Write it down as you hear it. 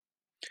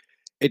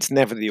It's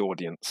never the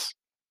audience.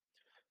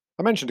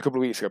 I mentioned a couple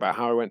of weeks ago about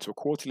how I went to a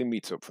quarterly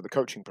meetup for the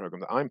coaching program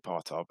that I'm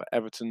part of at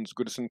Everton's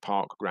Goodison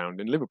Park ground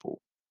in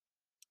Liverpool.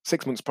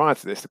 6 months prior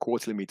to this, the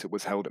quarterly meetup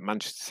was held at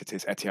Manchester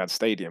City's Etihad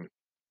Stadium.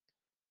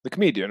 The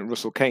comedian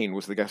Russell Kane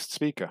was the guest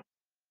speaker.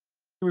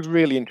 It was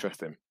really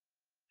interesting.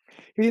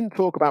 He didn't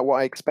talk about what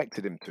I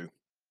expected him to.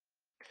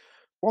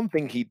 One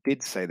thing he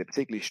did say that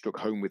particularly struck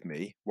home with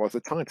me was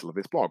the title of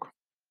his blog,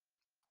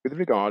 with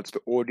regards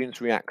to audience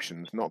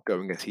reactions not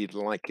going as he'd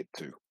like it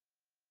to.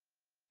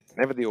 It's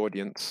never the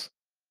audience,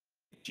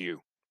 it's you.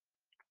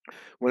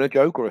 When a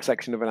joke or a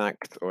section of an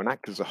act or an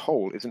act as a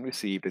whole isn't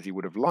received as you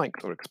would have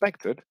liked or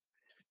expected,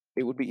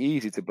 it would be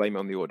easy to blame it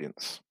on the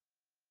audience,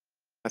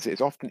 as it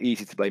is often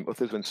easy to blame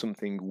others when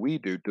something we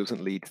do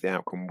doesn't lead to the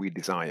outcome we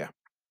desire.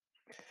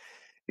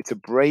 It's a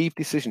brave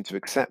decision to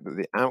accept that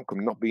the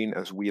outcome not being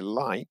as we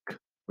like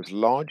was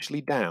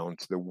largely down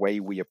to the way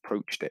we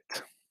approached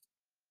it,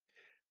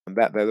 and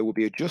that there will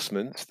be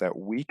adjustments that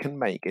we can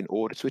make in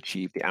order to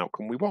achieve the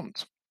outcome we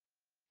want.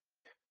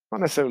 Not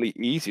necessarily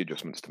easy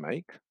adjustments to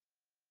make,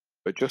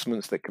 but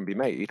adjustments that can be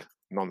made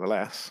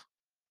nonetheless,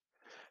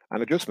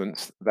 and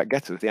adjustments that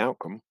get us the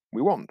outcome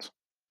we want.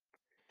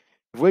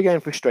 If we're getting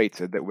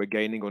frustrated that we're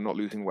gaining or not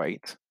losing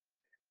weight,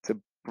 it's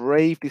a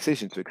brave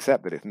decision to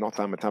accept that it's not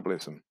our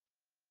metabolism.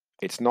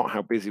 It's not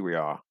how busy we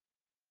are.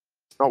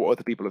 It's not what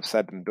other people have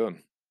said and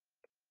done.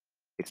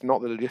 It's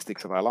not the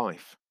logistics of our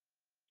life.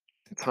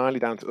 It's entirely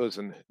down to us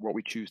and what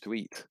we choose to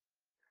eat.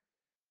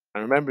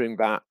 And remembering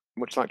that,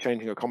 much like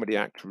changing a comedy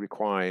act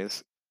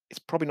requires, it's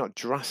probably not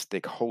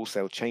drastic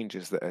wholesale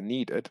changes that are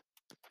needed.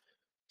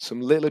 Some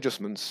little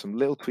adjustments, some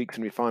little tweaks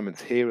and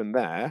refinements here and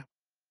there.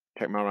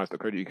 Check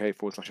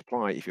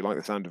myrise.co.uk/apply if you like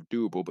the sound of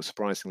doable but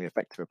surprisingly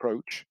effective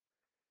approach,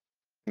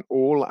 can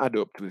all add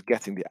up to us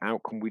getting the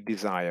outcome we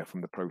desire from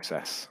the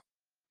process.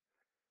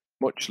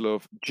 Much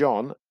love,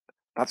 John.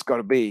 That's got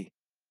to be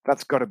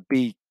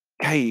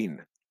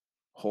Kane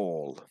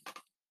Hall.